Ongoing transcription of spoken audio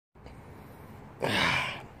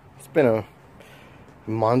been a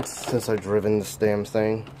month since I've driven this damn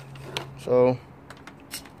thing, so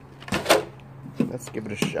let's give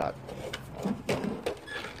it a shot.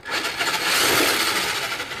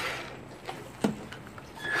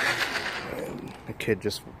 And the kid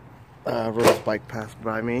just rode his bike past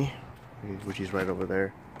by me, which he's right over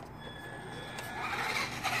there.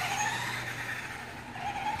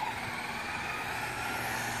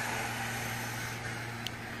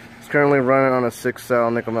 Currently running on a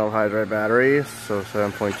 6-cell nickel metal hydride battery, so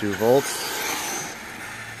 7.2 volts.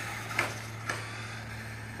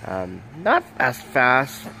 Not as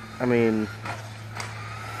fast. I mean,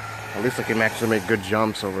 at least I can actually make good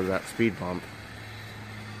jumps over that speed bump.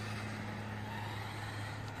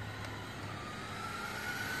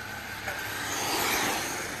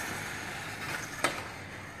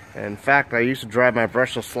 In fact, I used to drive my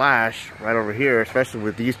brushless Slash right over here, especially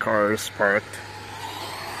with these cars parked.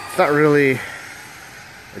 It's not really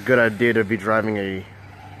a good idea to be driving a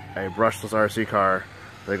brushless RC car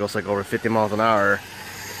that goes like over 50 miles an hour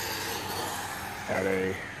at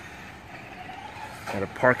a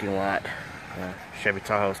parking lot. Chevy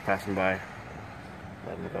Tahoe's passing by.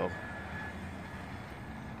 Let him go.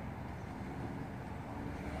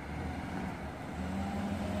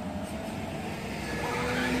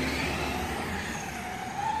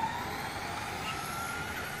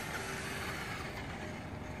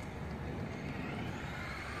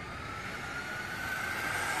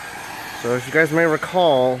 So as you guys may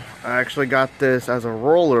recall, I actually got this as a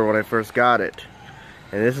roller when I first got it.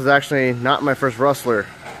 And this is actually not my first Rustler.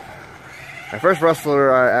 My first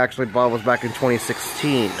Rustler I actually bought was back in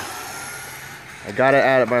 2016. I got it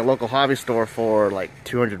at my local hobby store for like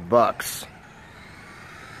 200 bucks.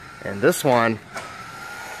 And this one,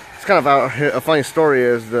 it's kind of a funny story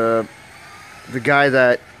is the guy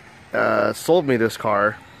that sold me this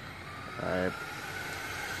car, I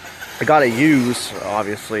got it used,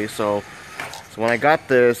 obviously. So when I got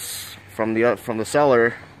this from the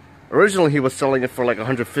seller, originally he was selling it for like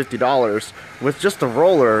 $150 with just a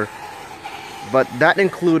roller, but that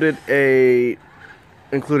included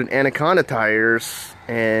Anaconda tires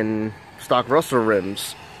and stock Rustler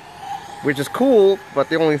rims, which is cool. But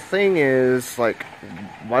the only thing is, like,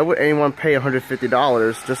 why would anyone pay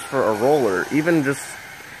 $150 just for a roller? Even just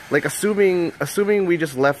like assuming we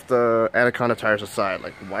just left the Anaconda tires aside,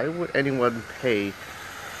 like, why would anyone pay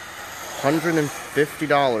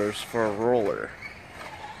 $150 for a roller?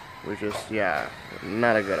 Which is, yeah,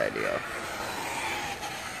 not a good idea.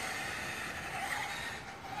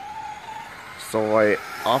 So I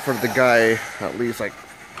offered the guy at least like,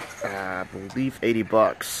 I believe 80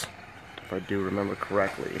 bucks, if I do remember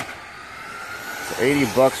correctly. So 80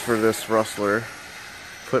 bucks for this Rustler.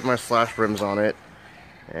 Put my Slash rims on it,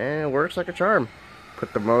 and it works like a charm.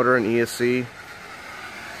 Put the motor in ESC.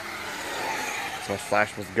 So my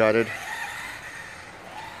Slash was gutted.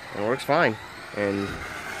 And it works fine. And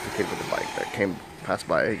the kid with the bike that passed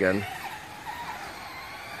by again.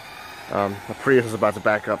 My Prius is about to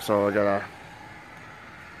back up, so I gotta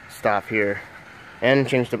stop here and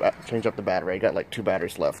change up the battery. I got like 2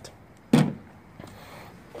 batteries left.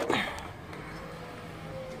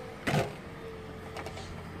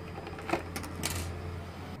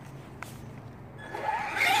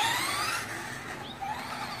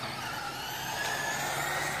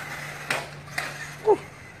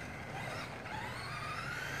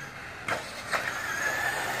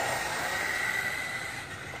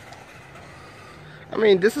 I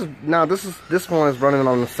mean, this one is running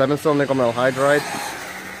on the 7-cell nickel metal hydride.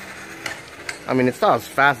 I mean, it's not as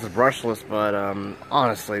fast as brushless, but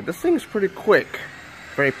honestly, this thing's pretty quick,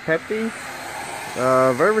 very peppy,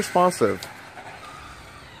 very responsive.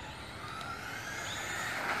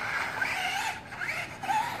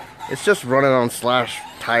 It's just running on Slash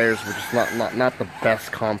tires, which is not the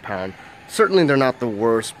best compound. Certainly, they're not the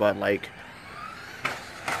worst, but like,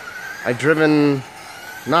 I've driven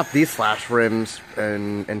not these Slash rims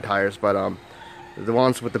and tires, but the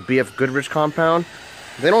ones with the BF Goodrich compound.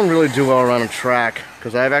 They don't really do well around a track,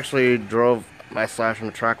 because I've actually drove my Slash on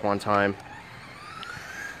the track one time.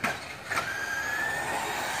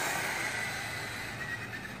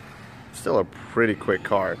 Still a pretty quick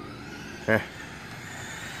car. Here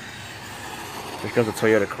comes the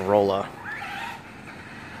Toyota Corolla.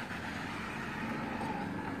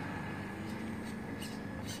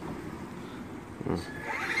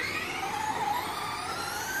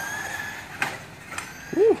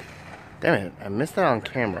 Woo. Damn it, I missed that on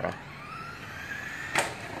camera.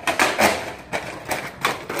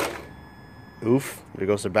 Oof, there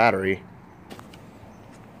goes the battery.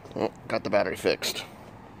 Oh, got the battery fixed.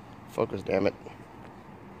 Focus, damn it.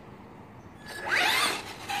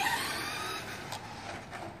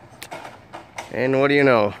 And what do you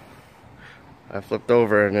know? I flipped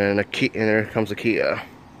over and then and there comes a Kia.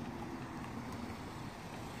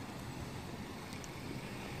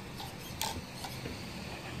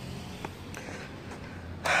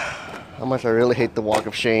 How much I really hate the walk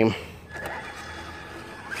of shame.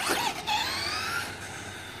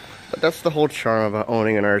 But that's the whole charm about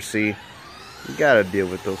owning an RC. You gotta deal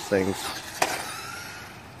with those things.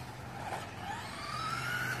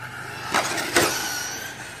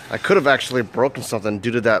 I could have actually broken something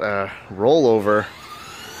due to that rollover.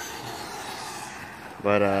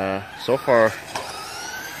 But so far,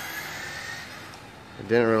 it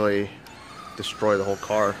didn't really destroy the whole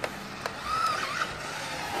car.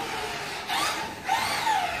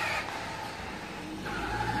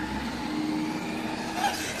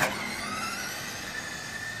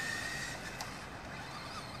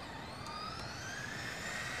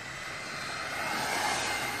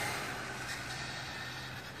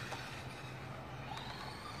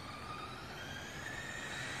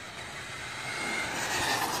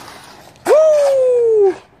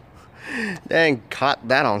 Dang, caught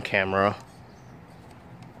that on camera.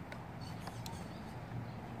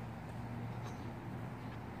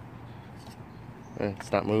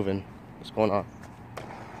 It's not moving. What's going on?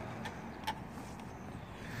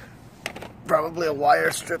 Probably a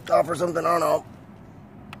wire stripped off or something, I don't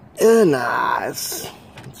know. Nah, it's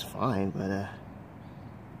fine, but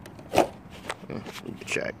need to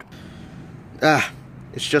check.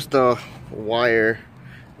 It's just a wire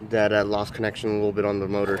that lost connection a little bit on the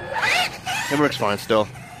motor. It works fine still.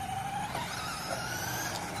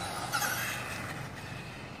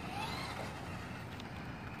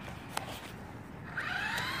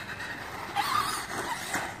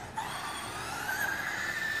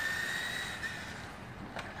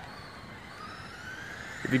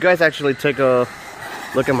 If you guys actually take a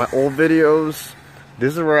look at my old videos,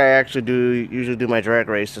 this is where I actually usually do my drag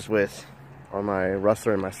races with, on my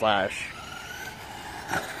Rustler and my Slash.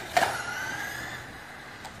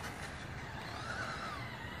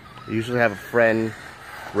 I usually have a friend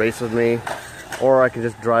race with me, or I can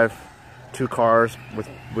just drive two cars with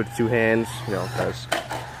two hands, you know, because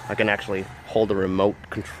I can actually hold a remote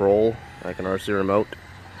control, like an RC remote,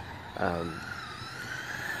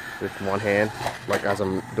 with one hand, like as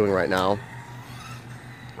I'm doing right now.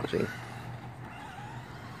 Let's see.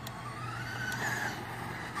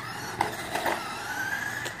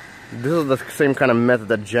 This is the same kind of method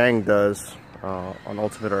that Jang does on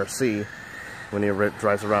Ultimate RC when he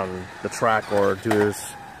drives around the track or do his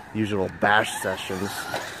usual bash sessions.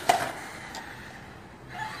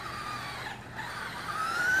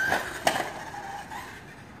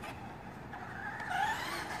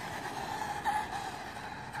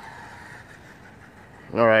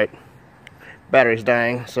 Alright, battery's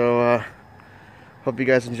dying, so hope you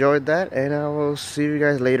guys enjoyed that, and I will see you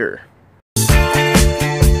guys later.